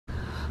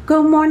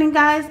Good morning,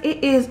 guys.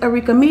 It is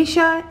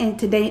Arickamisha, and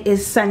today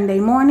is Sunday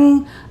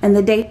morning, and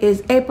the date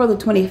is April the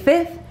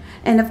 25th.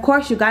 And of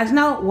course, you guys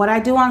know what I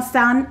do on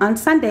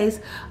Sundays.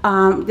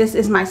 This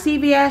is my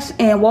CVS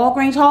and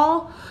Walgreens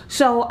haul.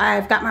 So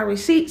I've got my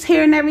receipts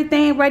here and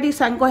everything ready,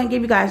 so I can go ahead and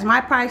give you guys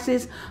my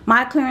prices,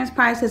 my clearance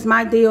prices,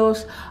 my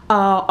deals,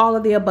 all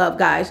of the above,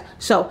 guys.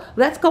 So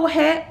let's go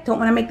ahead. Don't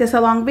want to make this a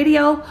long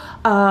video.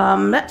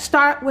 Let's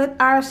start with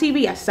our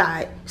CVS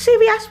side.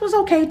 CVS was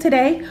okay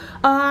today.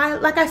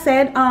 Like I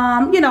said,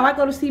 you know, I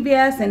go to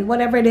CVS and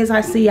whatever it is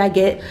I see, I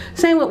get.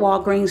 Same with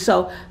Walgreens,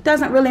 so it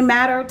doesn't really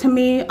matter to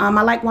me. I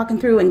like walking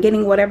through and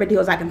getting whatever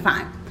deals I can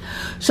find.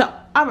 So,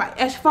 all right,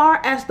 as far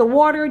as the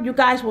water, you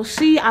guys will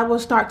see I will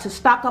start to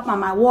stock up on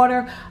my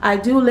water. I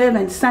do live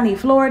in sunny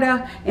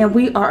Florida, and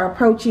we are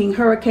approaching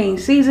hurricane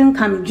season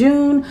come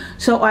June.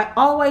 So I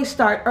always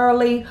start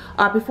early.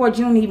 Before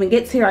June even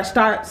gets here, I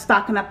start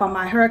stocking up on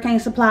my hurricane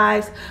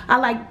supplies. I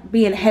like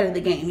being ahead of the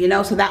game, you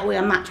know, so that way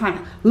I'm not trying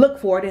to look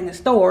for it in the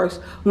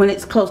stores when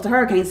it's close to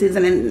hurricane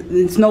season and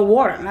it's no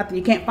water, nothing,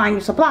 you can't find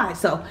your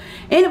supplies. So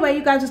anyway,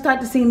 you guys will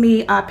start to see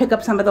me pick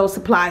up some of those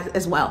supplies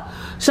as well.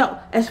 So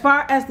as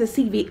far as the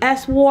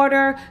CVS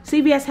water,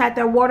 CVS had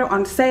their water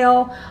on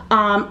sale.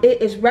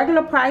 It is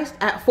regular priced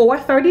at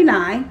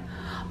 $4.39.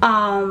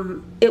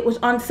 It was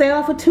on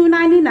sale for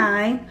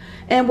 $2.99,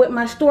 and with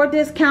my store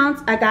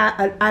discounts,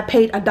 I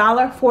paid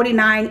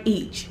 $1.49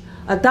 each.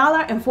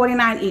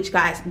 $1.49 each,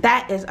 guys.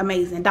 That is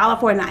amazing.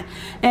 $1.49,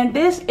 and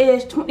this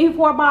is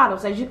 24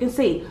 bottles, as you can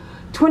see.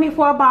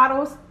 24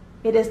 bottles.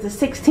 It is the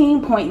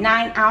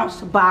 16.9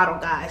 ounce bottle,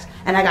 guys,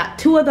 and I got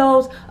two of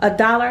those,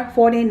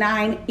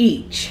 $1.49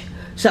 each.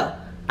 So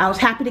I was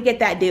happy to get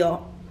that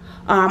deal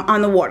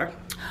on the water.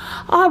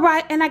 All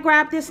right, and I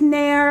grabbed this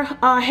Nair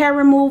hair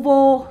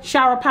removal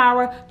shower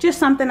power, just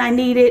something I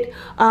needed.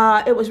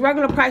 It was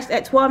regular priced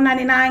at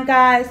 $12.99,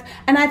 guys,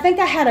 and I think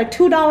I had a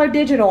 $2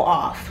 digital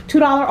off,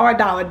 $2 or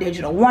 $1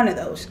 digital, one of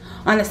those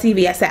on the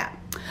CVS app.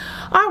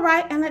 All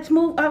right, and let's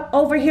move up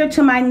over here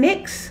to my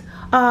NYX.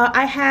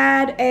 I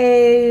had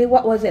a,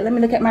 what was it? Let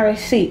me look at my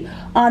receipt.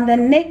 On the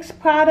NYX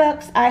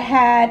products, I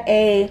had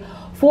a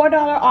 $4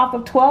 off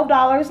of $12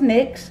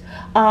 NYX.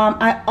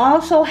 I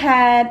also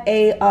had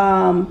a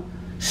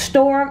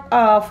store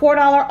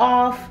 $4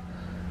 off.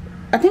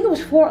 I think it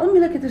was let me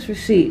look at this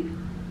receipt.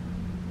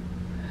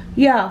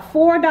 Yeah,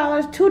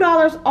 $4,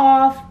 $2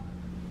 off.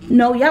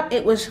 No, yep,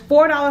 it was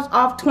 $4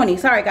 off 20.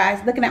 Sorry,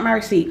 guys, looking at my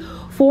receipt.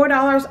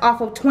 $4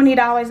 off of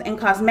 $20 in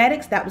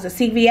cosmetics. That was a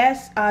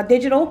CVS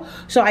digital,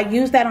 so I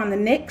used that on the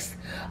NYX.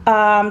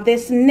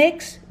 This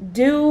NYX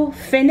Dew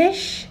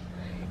Finish.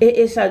 It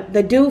is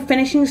the Dew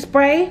Finishing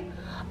Spray.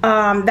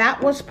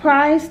 That was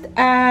priced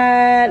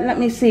at, let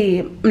me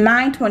see,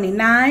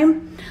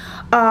 $9.29.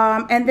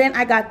 And then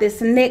I got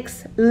this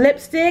NYX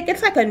lipstick.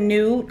 It's like a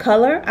nude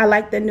color. I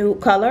like the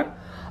nude color.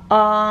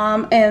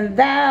 And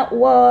that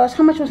was,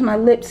 how much was my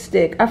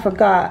lipstick? I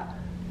forgot.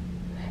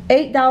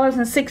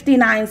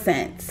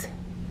 $8.69.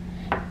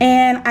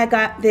 And I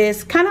got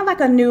this kind of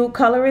like a nude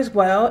color as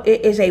well.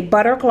 It is a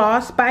Butter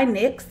Gloss by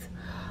NYX.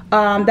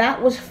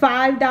 That was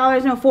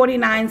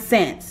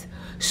 $5.49.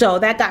 So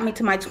that got me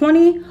to my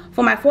 $20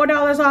 for my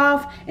 $4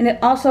 off, and it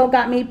also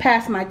got me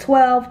past my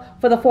 $12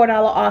 for the $4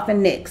 off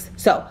in NYX.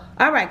 So,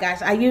 all right,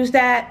 guys, I used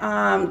that.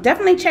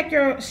 Definitely check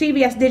your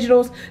CVS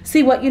digitals,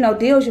 see what, you know,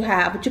 deals you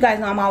have. But you guys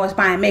know I'm always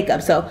buying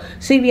makeup, so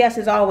CVS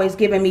is always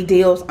giving me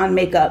deals on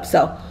makeup.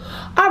 So,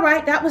 all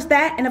right, that was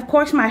that. And of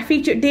course, my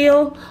featured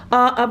deal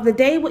of the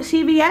day with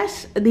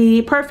CVS,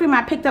 the perfume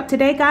I picked up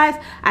today, guys.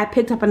 I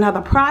picked up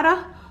another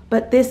Prada,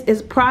 but this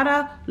is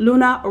Prada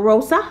Luna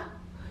Rosa.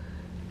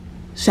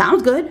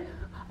 Sounds good.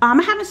 I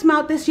haven't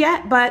smelled this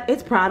yet, but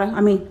it's Prada.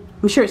 I mean,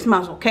 I'm sure it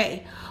smells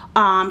okay.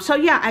 So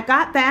yeah, I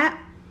got that.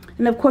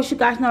 And of course, you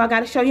guys know I got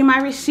to show you my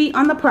receipt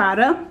on the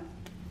Prada.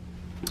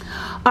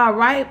 All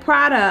right,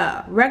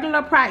 Prada,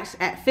 regular price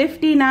at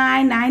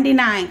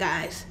 $59.99,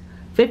 guys.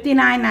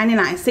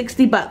 $59.99,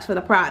 60 bucks for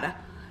the Prada.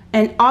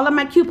 And all of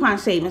my coupon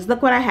savings,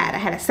 look what I had. I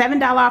had a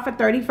 $7 off for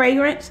 30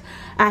 fragrance.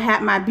 I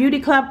had my Beauty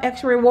Club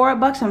extra reward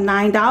bucks of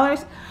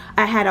 $9.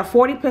 I had a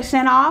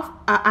 40% off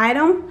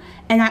item.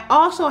 And I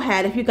also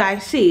had, if you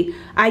guys see,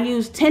 I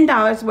used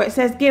 $10 where it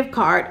says gift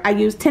card. I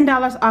used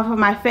 $10 off of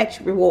my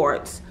Fetch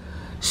rewards.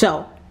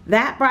 So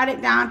that brought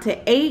it down to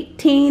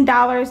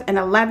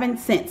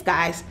 $18.11,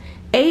 guys.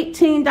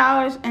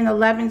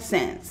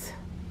 $18.11.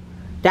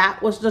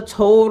 That was the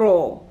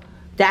total.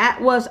 That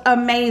was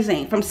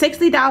amazing. From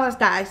 $60,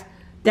 guys,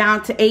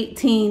 down to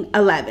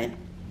 $18.11.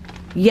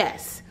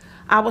 Yes,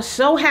 I was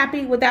so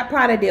happy with that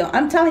Prada deal.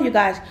 I'm telling you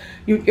guys,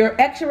 your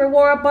extra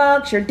reward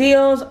bucks, your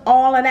deals,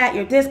 all of that,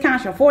 your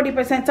discounts, your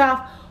 40%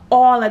 off,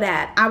 all of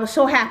that. I was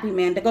so happy,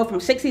 man, to go from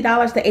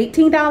 $60 to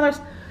 $18.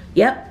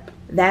 Yep,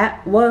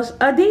 that was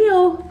a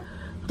deal.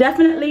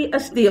 Definitely a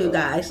steal,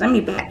 guys. Let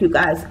me back you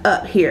guys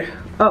up here.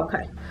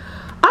 Okay.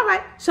 All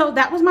right, so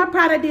that was my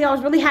Prada deal. I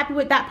was really happy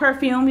with that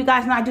perfume. You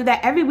guys know I do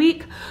that every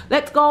week.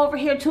 Let's go over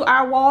here to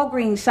our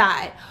Walgreens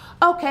side.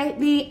 Okay,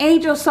 the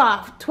Angel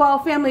Soft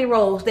 12 family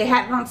rolls. They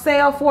had it on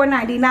sale,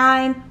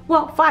 $4.99.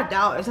 Well,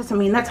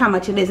 $5. That's how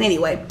much it is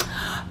anyway.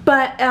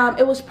 But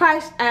it was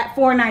priced at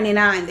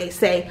 $4.99, they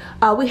say.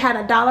 We had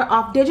 $1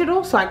 off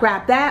digital, so I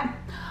grabbed that.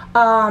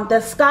 The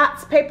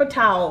Scott's paper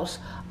towels.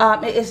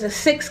 It is a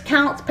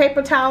 6-count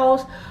paper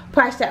towels,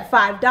 priced at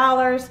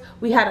 $5.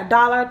 We had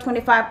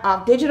 $1.25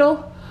 off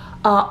digital.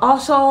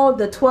 Also,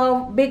 the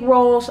 12 big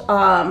rolls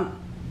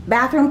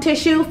bathroom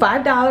tissue,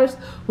 $5.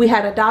 We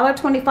had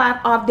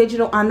 $1.25 off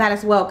digital on that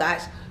as well,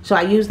 guys. So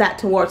I used that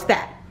towards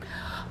that.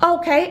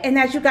 Okay, and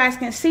as you guys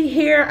can see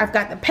here, I've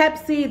got the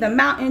Pepsi, the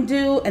Mountain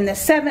Dew, and the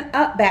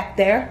 7-Up back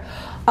there.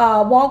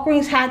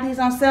 Walgreens had these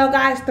on sale,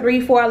 guys,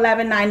 3 for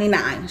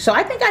 $11.99. So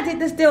I think I did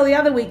this deal the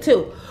other week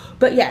too.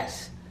 But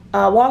yes,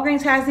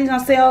 Walgreens has these on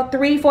sale,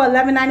 3 for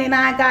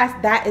 $11.99, guys.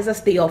 That is a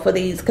steal for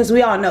these, because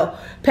we all know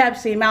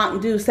Pepsi,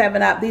 Mountain Dew,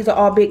 7-Up, these are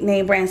all big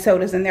name brand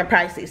sodas and they're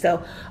pricey.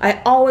 So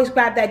I always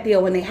grab that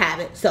deal when they have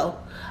it. So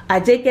I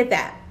did get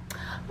that.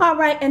 All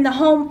right, and the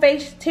home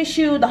face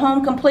tissue, the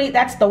Home Complete,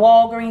 that's the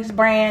Walgreens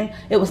brand.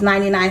 It was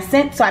 99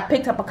 cents, so I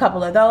picked up a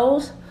couple of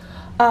those.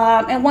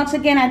 And once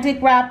again, I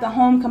did grab the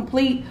Home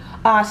Complete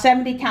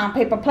 70-count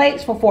paper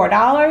plates for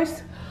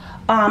 $4.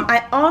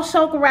 I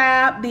also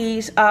grabbed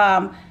these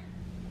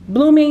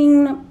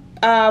Blooming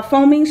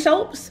foaming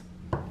soaps,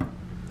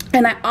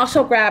 and I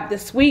also grabbed the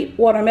Sweet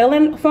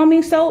Watermelon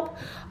foaming soap.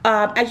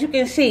 As you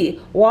can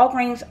see,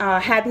 Walgreens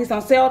had these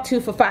on sale,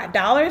 2 for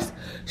 $5.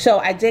 So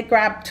I did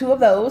grab 2 of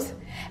those.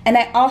 And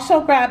I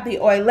also grabbed the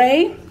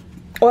Olay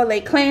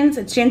Cleanse,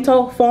 a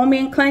gentle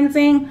foaming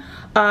cleansing,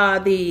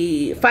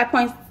 the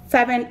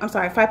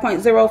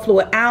 5.0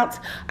 fluid ounce.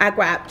 I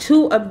grabbed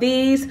 2 of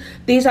these.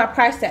 These are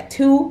priced at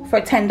 2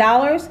 for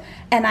 $10,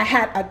 and I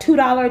had a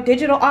 $2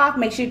 digital off.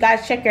 Make sure you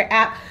guys check your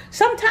app.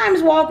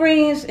 Sometimes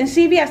Walgreens and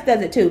CVS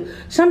does it too.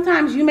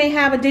 Sometimes you may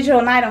have a digital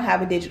and I don't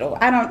have a digital.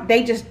 I don't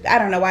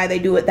know why they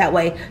do it that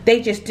way.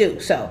 They just do.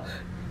 So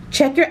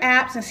check your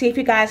apps and see if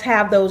you guys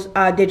have those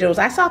digitals.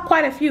 I saw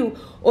quite a few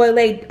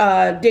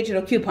Olay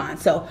digital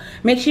coupons, so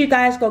make sure you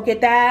guys go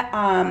get that.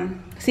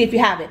 See if you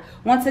have it.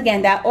 Once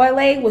again, that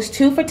Olay was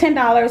 2 for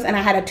 $10, and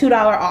I had a $2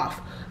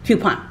 off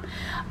coupon.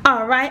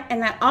 All right,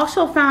 and I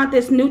also found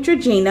this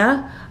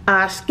Neutrogena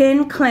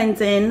skin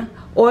cleansing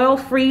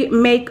oil-free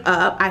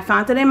makeup. I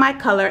found it in my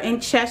color in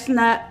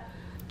chestnut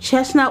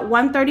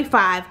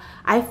 135.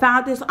 I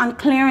found this on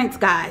clearance,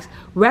 guys.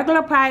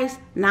 Regular price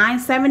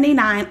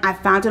 $9.79. I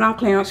found it on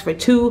clearance for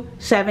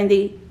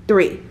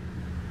 $2.73.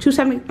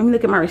 $2.70. Let me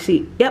look at my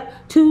receipt.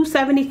 Yep,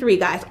 $2.73,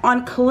 guys,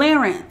 on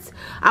clearance.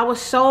 I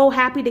was so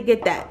happy to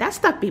get that. That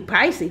stuff be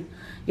pricey.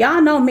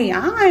 Y'all know me.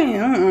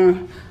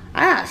 I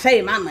gotta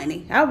save my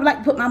money. I would like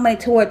to put my money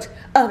towards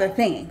other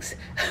things.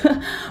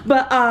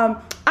 But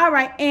all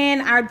right,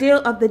 and our deal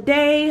of the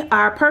day,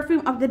 our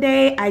perfume of the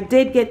day, I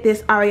did get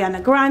this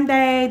Ariana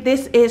Grande.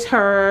 This is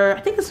her,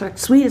 I think it's her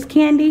Sweetest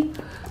Candy.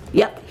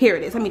 Yep, here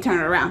it is. Let me turn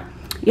it around.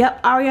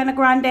 Yep, Ariana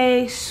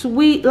Grande,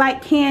 Sweet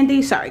Like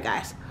Candy. Sorry,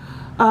 guys.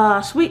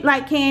 Sweet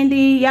Like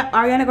Candy. Yep,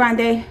 Ariana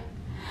Grande.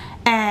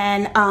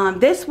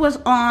 And this was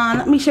on,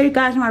 let me show you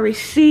guys my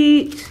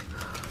receipt.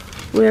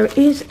 Where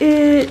is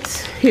it?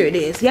 Here it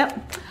is.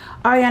 Yep,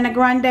 Ariana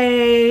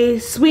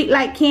Grande, Sweet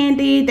Like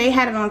Candy. They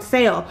had it on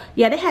sale.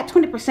 Yeah, they had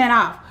 20%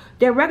 off.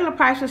 Their regular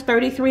price was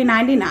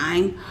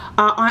 $33.99.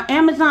 On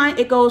Amazon,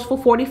 it goes for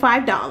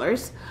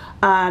 $45.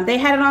 They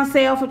had it on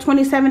sale for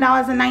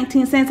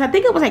 $27.19. I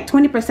think it was like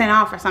 20%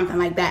 off or something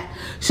like that.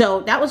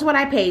 So that was what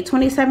I paid,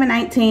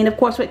 $27.19. Of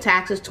course, with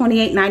taxes,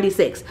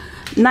 $28.96.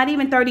 Not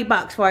even 30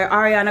 bucks for an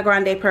Ariana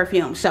Grande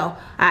perfume. So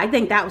I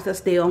think that was a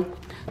steal.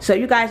 So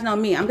you guys know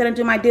me. I'm going to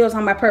do my deals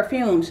on my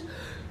perfumes.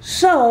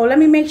 So let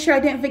me make sure I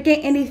didn't forget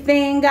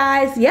anything,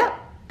 guys. Yep.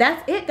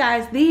 That's it,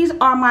 guys. These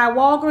are my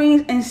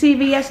Walgreens and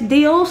CVS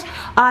deals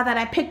that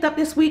I picked up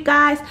this week,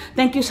 guys.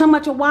 Thank you so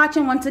much for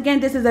watching. Once again,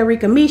 this is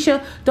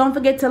Arickamisha. Don't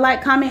forget to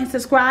like, comment, and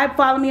subscribe.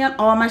 Follow me on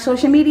all my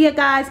social media,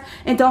 guys.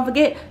 And don't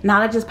forget,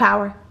 knowledge is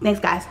power. Thanks,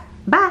 guys.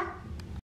 Bye.